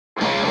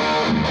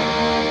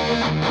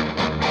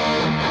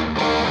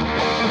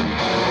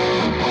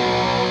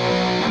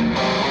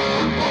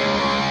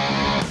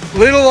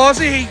Little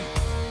Aussie.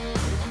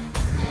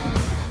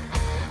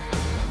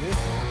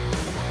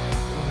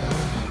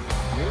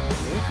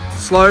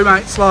 Slow,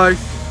 mate, slow.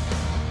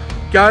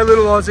 Go,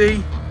 Little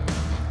Aussie.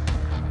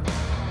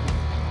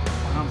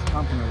 Arm's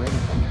pumping already.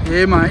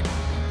 Yeah, mate.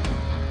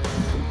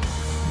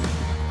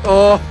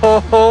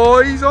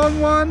 Oh, he's on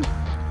one.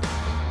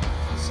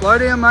 Slow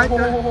down, mate.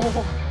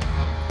 Oh.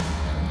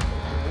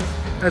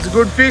 That's a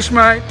good fish,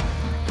 mate.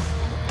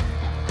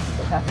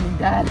 What's happening,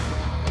 Dad?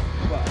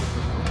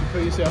 For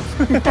yourself.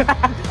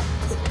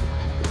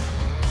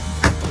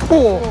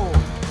 Oh.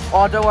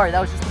 Oh, don't worry,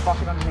 that was just the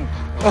bucket underneath.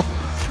 Oh,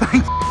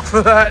 thank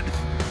for that.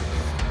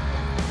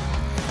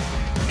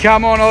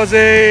 Come on,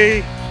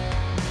 Aussie.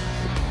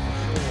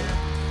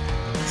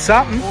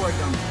 Something.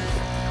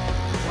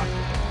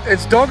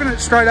 It's dogging it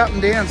straight up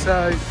and down,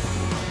 so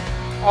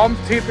I'm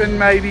tipping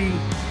maybe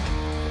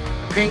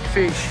a pink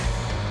fish.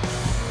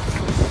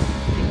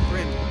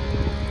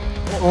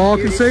 Oh, I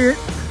can see it.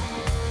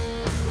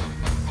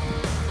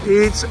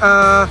 It's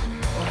a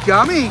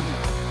gummy.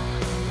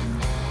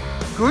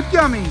 Good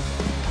gummy.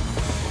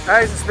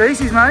 Hey, it's a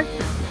species, mate.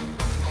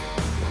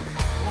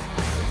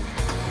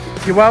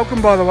 You're welcome,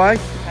 by the way.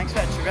 Thanks for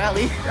that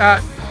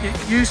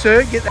Chevelle. You,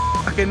 sir, get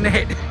that fucking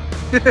net.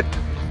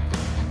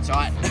 It's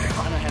alright.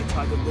 I know how to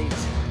tie good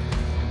leads.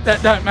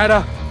 That don't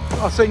matter.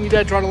 I've seen your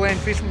dad try to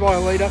land fish by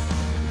a leader.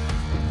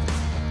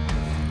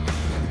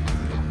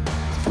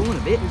 It's pulling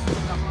a bit.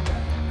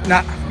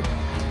 Nah.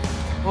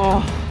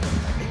 Oh.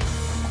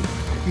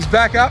 He's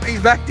back up,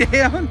 he's back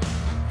down.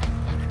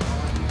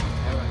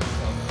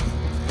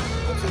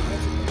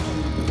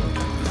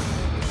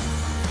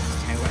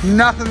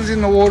 Nothing's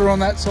in the water on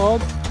that side.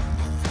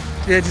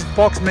 Yeah, just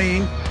box me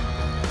in.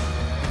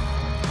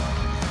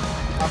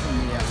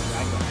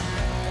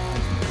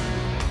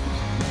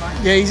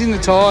 Yeah, he's in the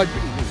tide.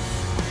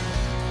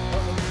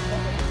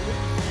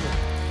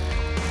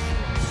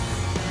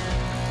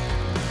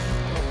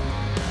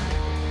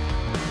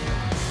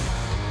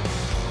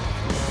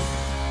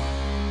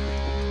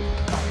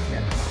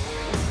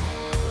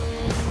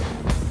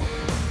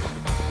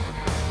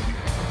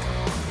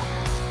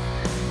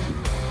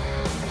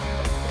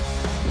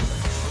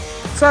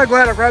 So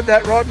glad I grabbed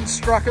that rod and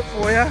struck it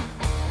for you.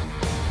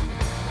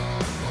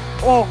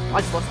 Oh,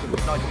 I just lost it.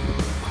 No.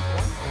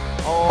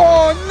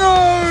 Oh no!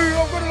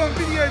 I've got it on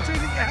video too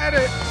that you had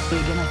it.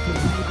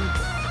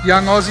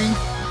 Young Aussie.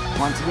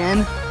 Once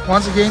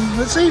again.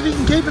 Let's see if he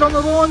can keep it on the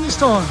line this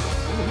time. Oh,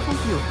 this one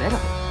feels better.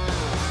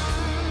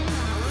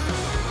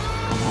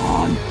 Come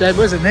on. Dad,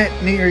 where's the net?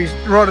 Near his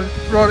right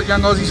at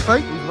young Aussie's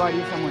feet. He's right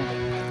here somewhere.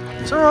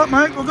 It's alright,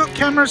 mate. We've got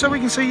camera so we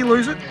can see you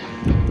lose it.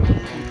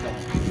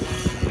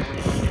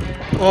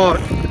 Oh,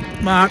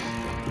 Mark,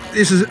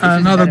 this is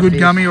another good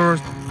gummy or a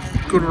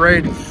good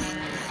red.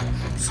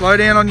 Slow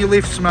down on your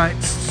lifts, mate.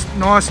 It's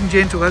nice and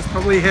gentle. That's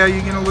probably how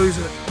you're going to lose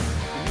it.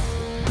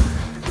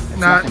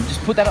 No.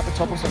 Just put that up the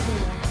top or something.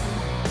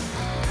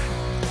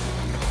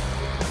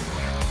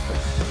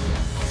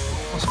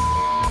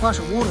 Flash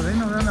of water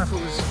then. I don't know if it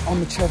was on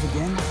the Trev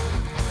again.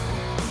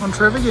 On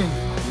Trev again?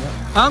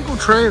 Yep. Uncle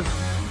Trev.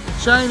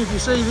 Shane, if you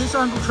see this,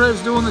 Uncle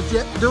Trev's doing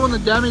the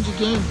damage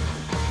again.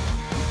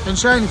 And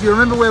Shane, if you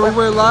remember where we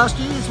were last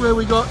year, is where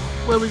we got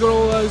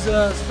all those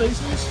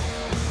species.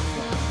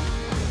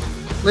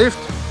 Lift,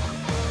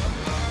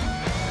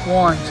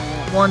 wind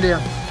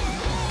down,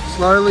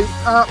 slowly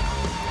up,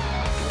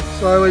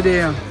 slowly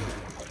down.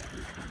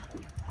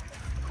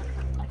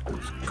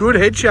 Good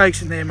head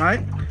shakes in there, mate.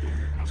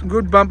 Some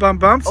good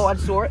bumps. Oh, I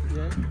just saw it.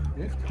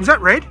 Was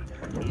that red?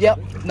 Yep.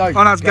 No.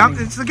 Oh no, it's gummy.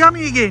 It's the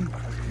gummy again.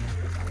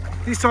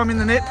 This time in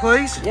the net,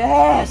 please.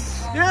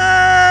 Yes.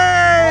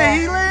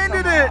 Yay! He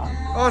landed it.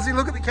 Aussie,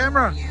 look at the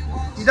camera.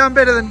 You done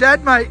better than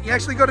Dad, mate. You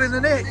actually got it in the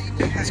net.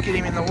 Let's get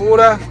him in the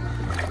water.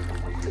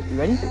 You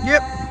ready?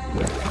 Yep.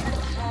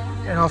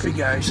 And off he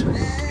goes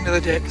into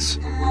the depths.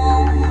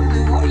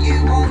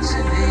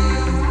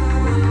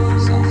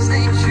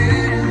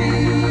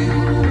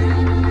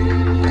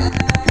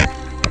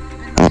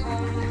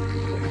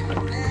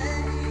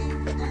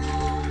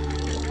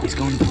 He's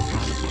going to the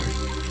front.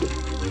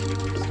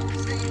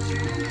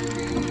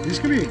 This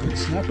could be a good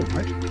snapper,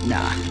 mate.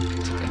 Nah.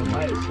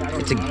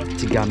 It's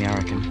a gummy, I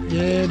reckon.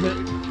 Yeah, but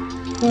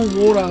full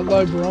water,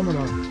 low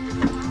barometer.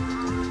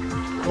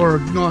 Or a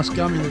nice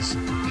gummy that's...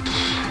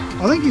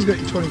 I think he's got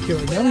your 20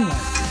 kilo gummy, mate.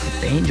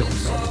 Banjo.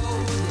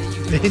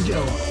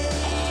 Banjo.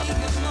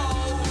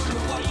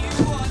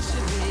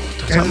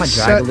 Does that my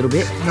drag a little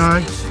bit?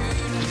 No.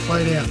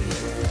 Play it out.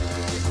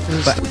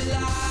 But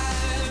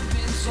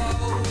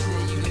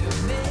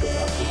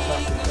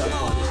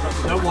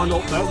That one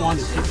that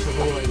tips the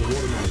ball out of the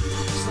water, mate.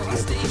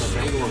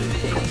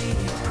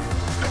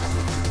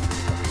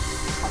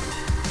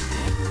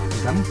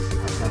 Gummies?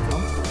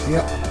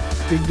 Yep.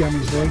 Big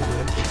gummies there.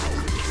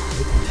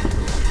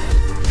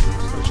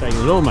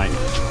 Shaking it all, mate.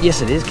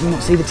 yes, it is. Can you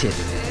not see the tip?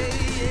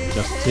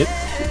 Just the tip.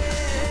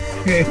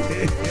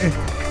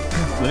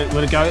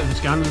 let it go. If it's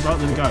going to the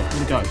bottom, let it go.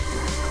 Let it go.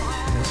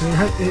 Yeah, so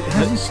it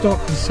hasn't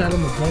stopped and sat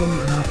on the bottom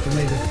enough for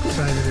me to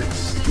say that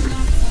it's...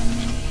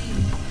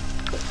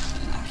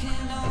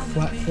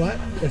 flat.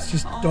 It's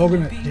just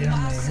dogging it down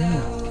there, isn't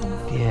it?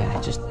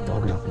 Yeah, just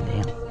dogging up and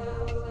down.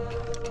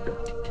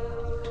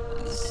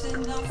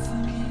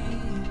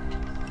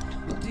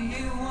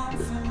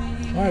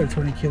 I had a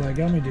 20 kilo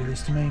gummy do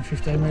this to me in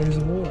 15 metres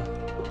of water.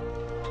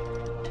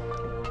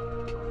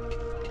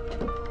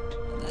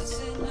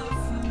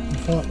 The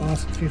fight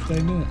lasted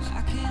 15 minutes.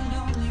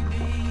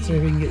 See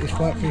if we can get this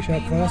flatfish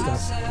up faster.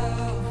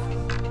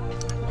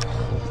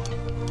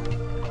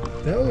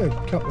 That was a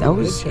couple That of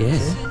was, head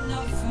checks, yeah.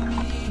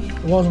 eh?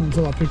 It wasn't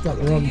until I picked up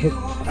the rod and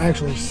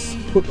actually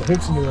put the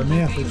hooks into her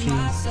mouth that she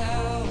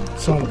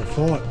decided to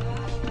fight.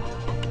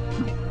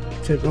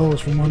 Except I was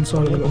from one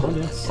side of the boat.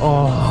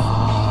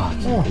 Oh,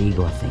 it's an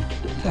eagle, I think.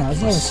 No,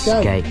 it's not a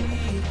skate. Skate.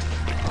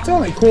 It's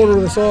only a quarter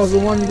of the size of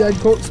the one your dad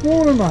caught this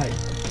morning, mate.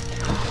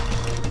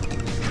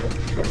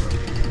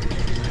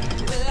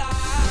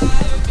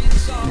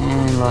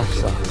 Man, life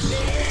sucks.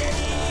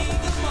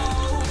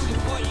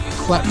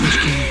 Flatfish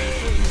king.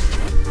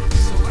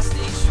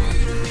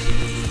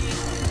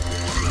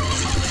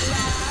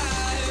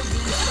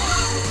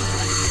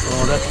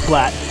 Oh, that's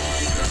flat.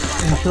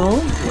 You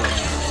sure?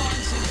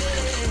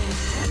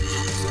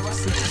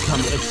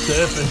 It's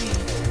surfing.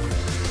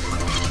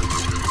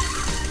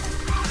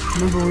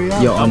 Remember we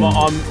are? Yo, I'm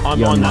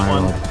you're on that my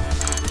one. rod.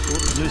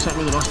 Do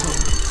something with it, Austin.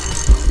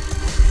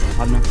 I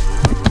don't know.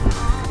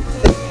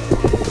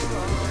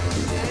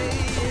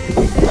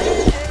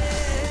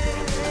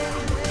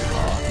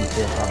 Oh, I think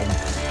they're fighting.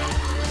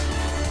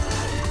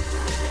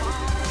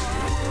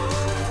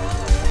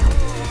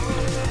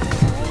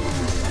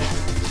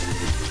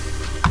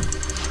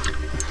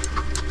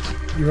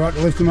 You right to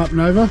lift them up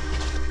and over?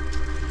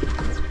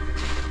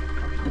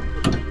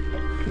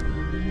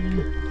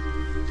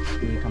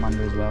 You come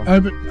under as well.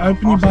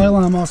 Open your bail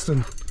arm,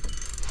 Austin.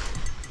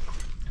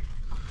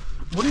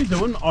 What are you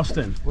doing,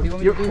 Austin? What do you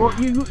want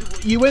me to do? Well,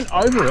 you went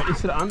over it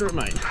instead of under it,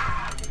 mate.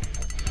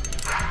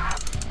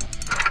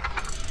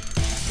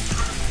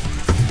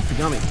 It's a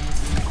gummy.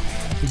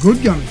 A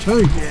good gummy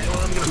too. Yeah, well,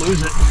 I'm going to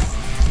lose it.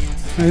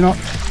 No, you're not.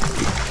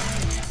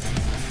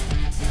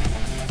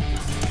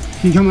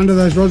 Can you come under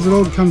those rods at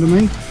all to come to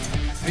me?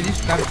 We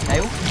just grab its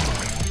tail.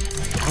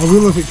 I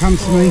will if it comes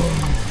to me.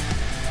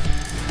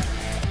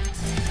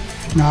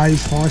 No,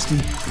 he's feisty.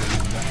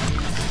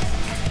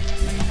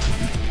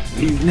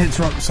 Net's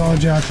right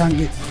beside you, I can't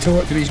get to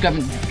it. Do we just grab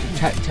it,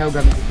 tail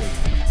grab it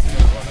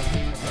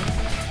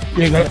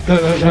quickly? Yeah, got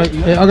it.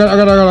 Yeah, I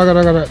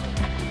got it.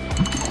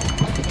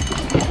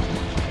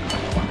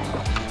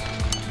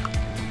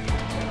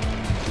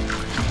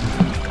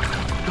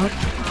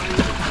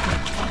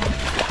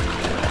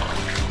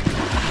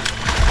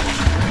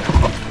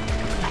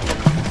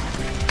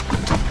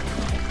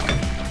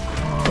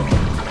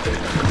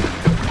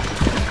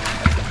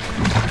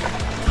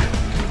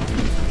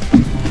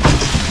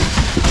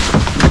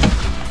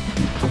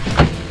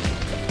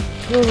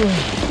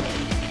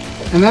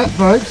 And that,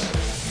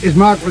 folks, is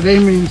Mark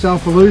redeeming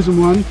himself for losing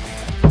one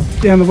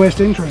down the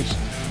west entrance.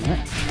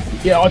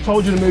 Yeah, I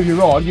told you to move your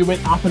rod. You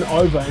went up and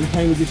over and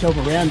tangled yourself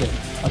around it.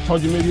 I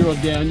told you to move your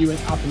rod down. You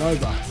went up and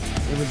over.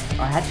 It was.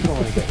 I had to go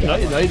over. No,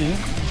 you didn't.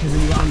 Because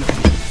then you were under.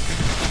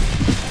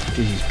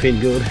 Jeez, he's been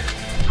good.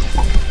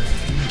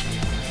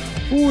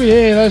 Oh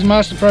yeah, those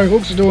Master Pro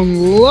hooks are doing a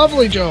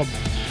lovely job.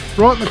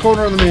 Right in the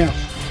corner of the mouth.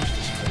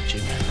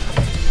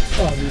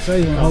 Oh, you see,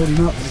 you want to hold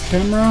him up with the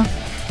camera.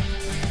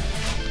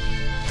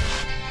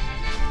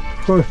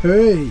 Oh,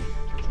 hey,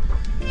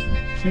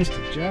 Mr.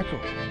 Jackal.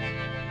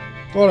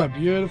 What a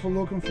beautiful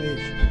looking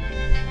fish.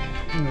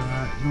 Look at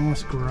that,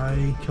 nice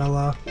grey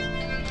colour. Look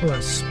at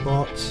those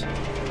spots.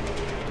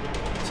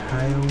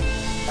 Tail.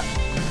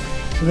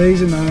 So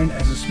these are known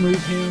as a smooth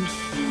hound.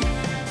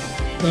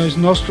 Those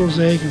nostrils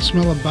there, you can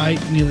smell a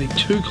bait nearly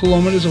 2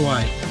 kilometres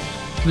away.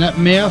 And that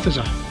mouth is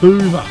a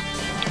hoover.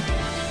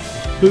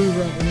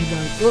 Hoover up any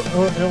boat.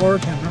 Oh, or a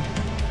camera.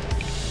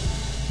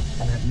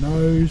 And that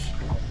nose.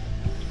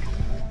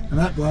 And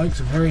that bloke's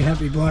a very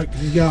happy bloke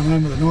because he's going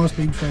home with a nice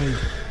big feed.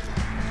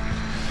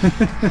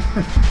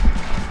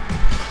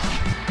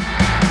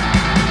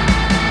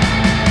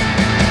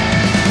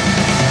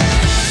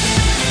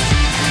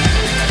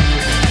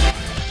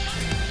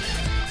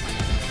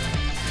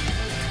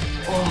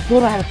 Oh, I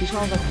thought I had a fish.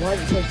 I was like, why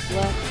is it so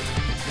flat?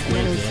 And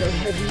then it was so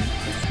heavy.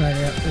 Straight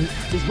out.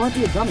 This might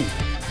be a gummy.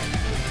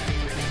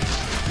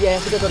 Yeah, I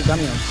think I got a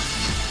gummy on.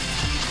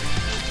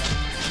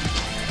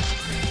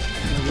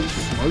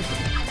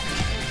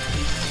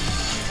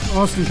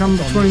 Austin, come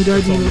between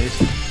Dad and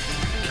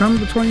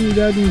your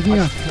dad and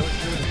here.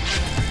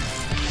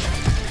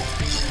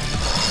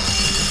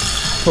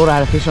 Thought I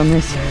had a fish on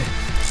this. Yeah.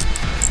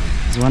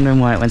 I was wondering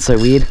why it went so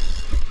weird.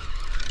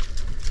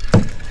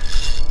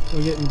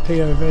 We're getting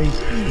POV.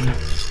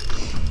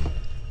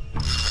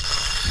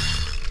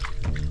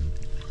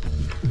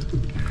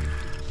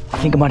 I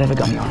think I might have a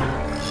gummy on.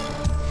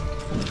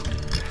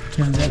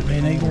 Turns out to be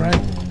an eagle ray.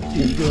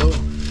 Eagle.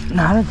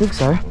 No, I don't think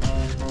so.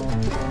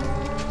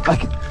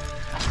 Like,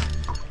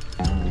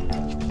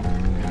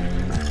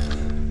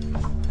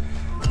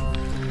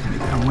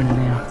 I'm winning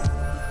now.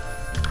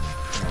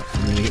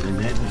 I'm going to get the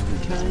net.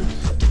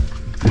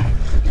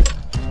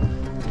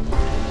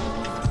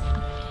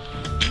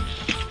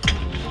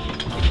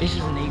 This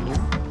is an eagle.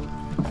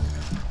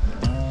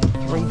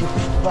 3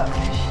 different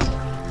flatfish.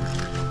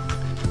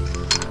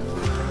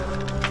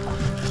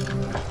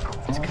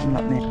 It's coming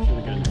up now.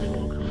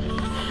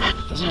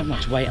 Doesn't have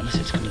much weight unless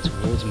it's coming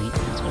towards me. It's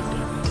got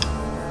big.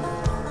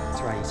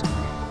 It's right here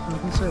somewhere. You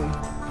can see.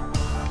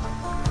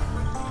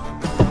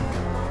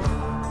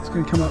 It's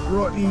going to come up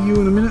right near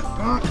you in a minute,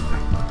 Mark.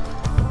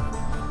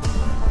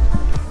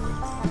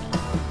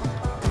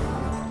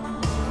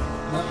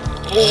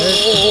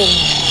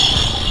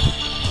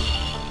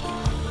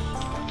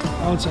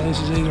 I would say this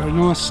is either a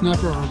nice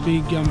snapper or a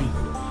big gummy.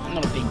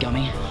 Not a big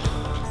gummy.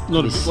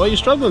 Not a, why are you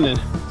struggling then?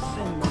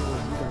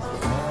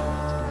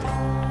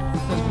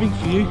 That's big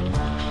for you.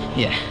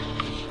 Yeah,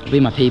 it'll be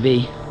my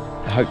PB.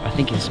 I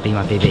think this will be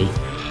my PB.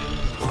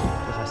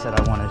 As I said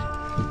I wanted.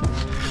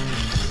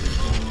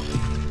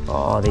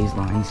 Oh, these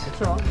lines.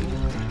 That's right.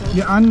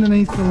 You're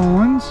underneath the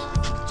lines.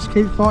 Just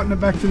keep fighting it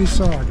back to this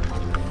side.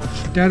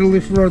 Dad'll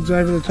lift rods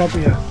over the top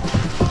of you.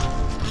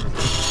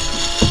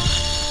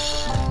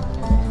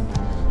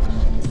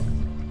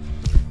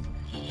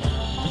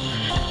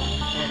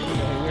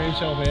 Wear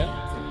yourself out.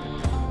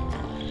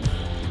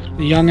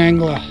 The young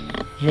angler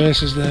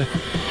versus the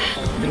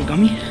Little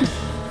gummy.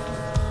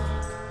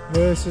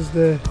 versus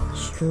the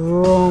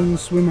strong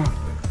swimmer.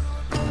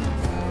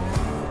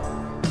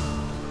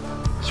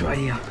 It's right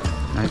here.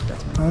 No,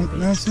 that's my No, PB.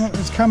 that's not.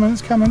 It's coming.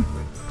 It's coming.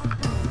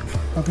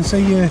 I can see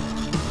you.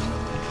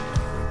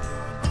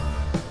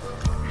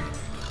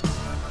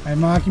 Hey,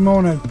 Mark, you might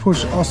want to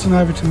push Austin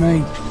over to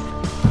me.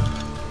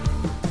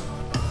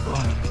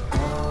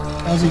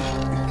 How's he?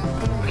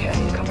 Okay,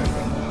 he's coming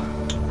over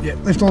more. Yeah,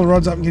 lift all the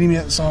rods up and get him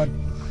out the side.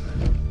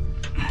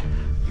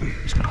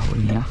 Just gonna hold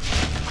him here.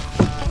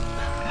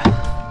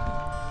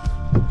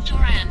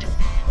 Durand,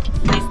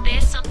 is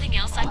there something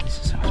else I can... This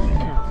is so much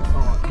better.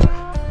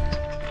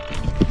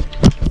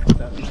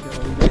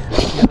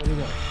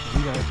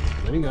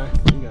 Let him go.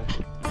 Let him go.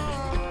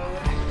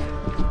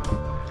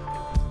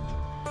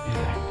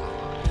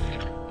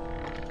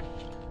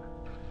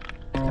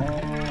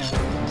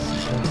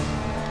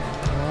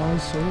 Oh, I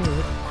saw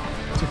it.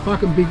 It's a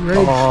fucking big red.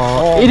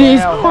 Oh, it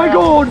is! Oh my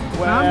god!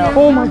 Wow.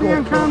 Oh my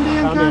god! Calm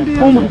down.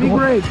 Oh my Big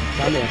god. red.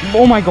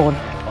 Oh my god!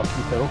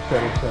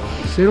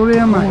 Settle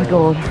down, mate. Oh my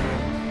god!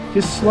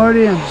 Just slow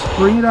down. Just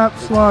bring it up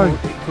slow. It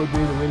could be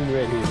the winning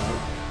red here,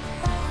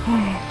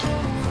 mate.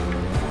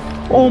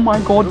 Oh my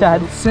god,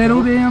 Dad!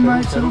 Settle down,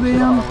 mate. Settle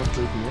down.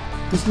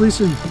 Just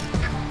listen.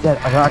 Dad,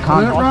 I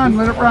can't. Let it run.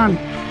 Let it run.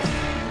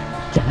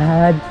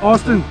 Dad!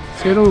 Austin,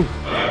 settle.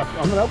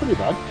 I'm not helping you,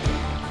 bud.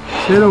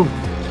 Settle.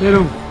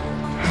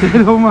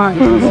 Settle, mate.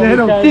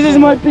 Settle. This is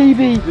my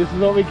PB! This is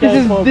what we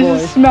came for, This boy.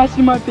 is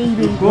smashing my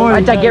PB! Boy.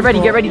 Alright, Dad, get ready,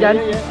 Dad!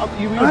 Yeah.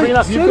 You bring it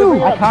up. You've got to settle.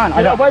 bring it up. I can't, I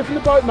Get don't- away from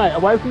the boat, mate.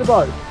 Away from the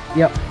boat.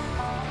 Yep.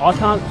 I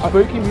can't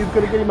spook him. You've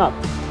got to get him up.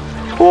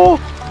 Oh!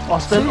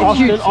 Austin.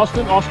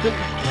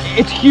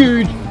 It's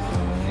huge!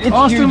 It's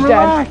Austin, huge,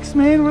 Dad! relax,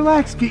 man.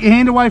 Relax. Get your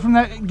hand away from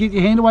that. Get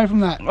your hand away from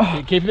that.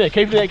 Keep it there.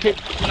 Keep it there.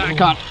 No, I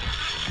can't.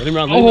 Let him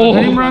run.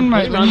 Let him run,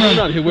 mate. Let him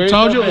run. He'll wear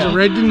Told you it himself was a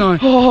red, didn't I?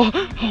 Oh my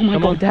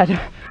Come god, on. Dad!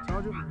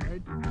 Told you it was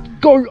red.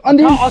 Go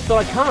under him! out. Austin,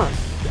 I can't.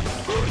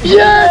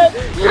 Yes!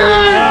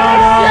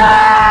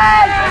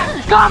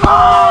 Yes! Come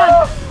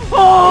on!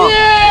 Oh!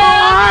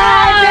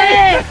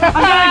 Yes! I'm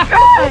gonna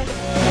cry!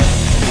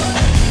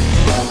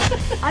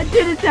 I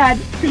did it, Dad!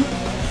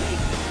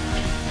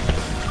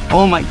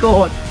 Oh my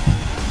god!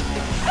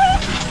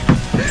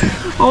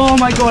 Oh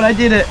my god, I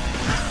did it!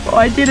 Oh,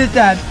 I did it,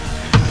 Dad!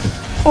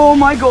 Oh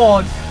my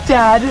god!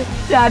 Dad!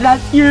 Dad,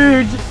 that's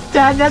huge!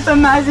 Dad, that's a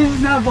massive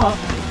snapper!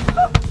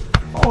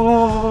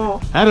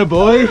 Oh!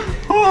 Attaboy.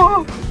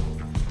 Oh!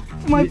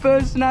 My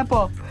first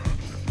snapper!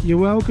 You're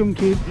welcome,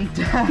 kid.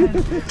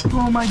 Dad!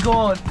 Oh my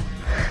god!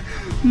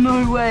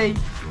 No way!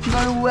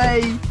 No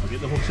way! I'll get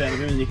the hooks out of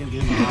him and you can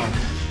get him out.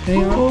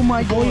 Hang on. Oh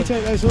my Before you god!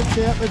 take those hooks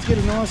out, let's get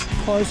a nice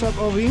close-up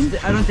of him.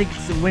 I don't think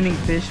it's a winning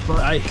fish,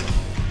 but Hey.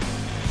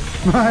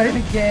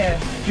 Mate, yeah.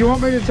 do you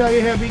want me to tell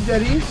you how big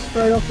that is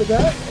straight off the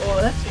bat? Oh,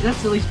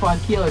 that's at least 5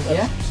 kilos,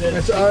 yeah?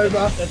 That's over.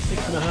 That's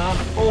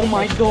 6.5. Oh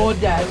my god,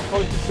 Dad!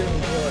 Close to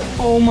 7 kilos.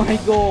 Oh my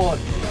god!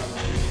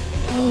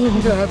 You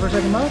got that for a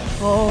second, Mark?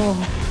 Oh!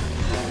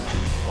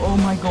 Oh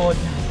my god!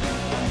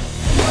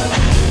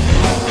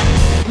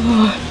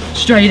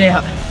 Straight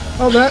out!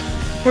 Hold that.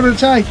 What did it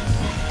take?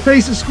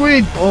 Piece of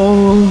squid.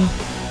 Oh!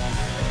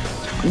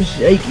 I'm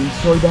shaking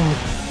so bad.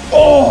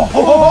 Oh!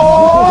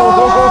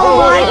 Oh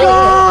my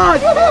god!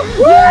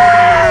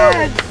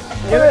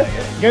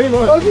 Yes! Get him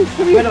on. Ozzy,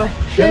 come here.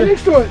 Stand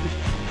next to it.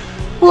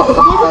 Look at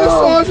the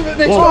size of it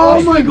next to it.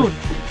 Oh my god!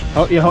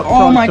 Oh, yeah,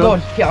 Oh my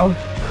god! Yeah,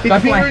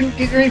 Get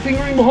your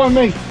finger in behind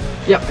me.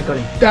 yep, I got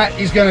him. That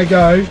is going to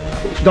go.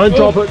 Don't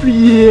drop it.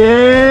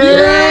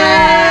 Yes!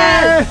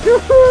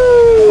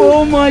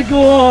 Oh my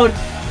god!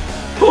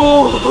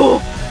 Oh!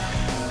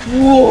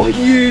 Whoa,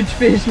 huge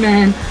fish,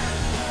 man!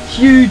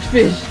 Huge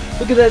fish!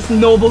 Look at that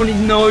knob on his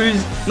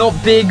nose. Not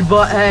big,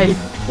 but hey.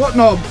 What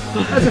knob?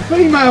 That's a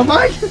female,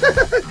 mate.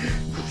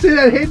 See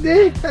that head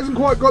there? Hasn't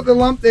quite got the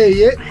lump there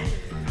yet.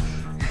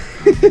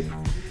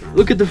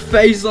 Look at the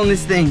face on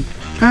this thing.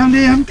 Calm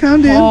down,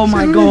 calm down. Oh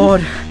my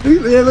god. Look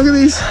at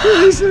this.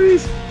 Look at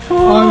this.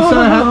 Oh, I'm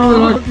so happy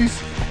that I got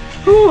this.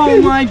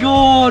 Oh my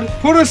god.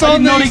 Put us I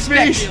on did not these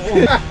expect fish.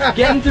 it.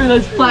 Getting through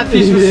those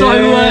flatfish was so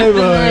Yeah, worth it,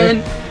 bro.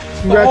 man.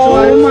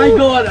 Congratulations. Oh my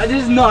god,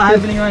 this is not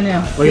happening right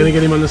now. We're gonna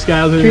get him on the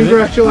scales in a minute.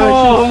 Congratulations.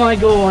 Oh my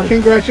god.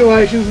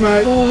 Congratulations,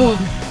 mate. Oh,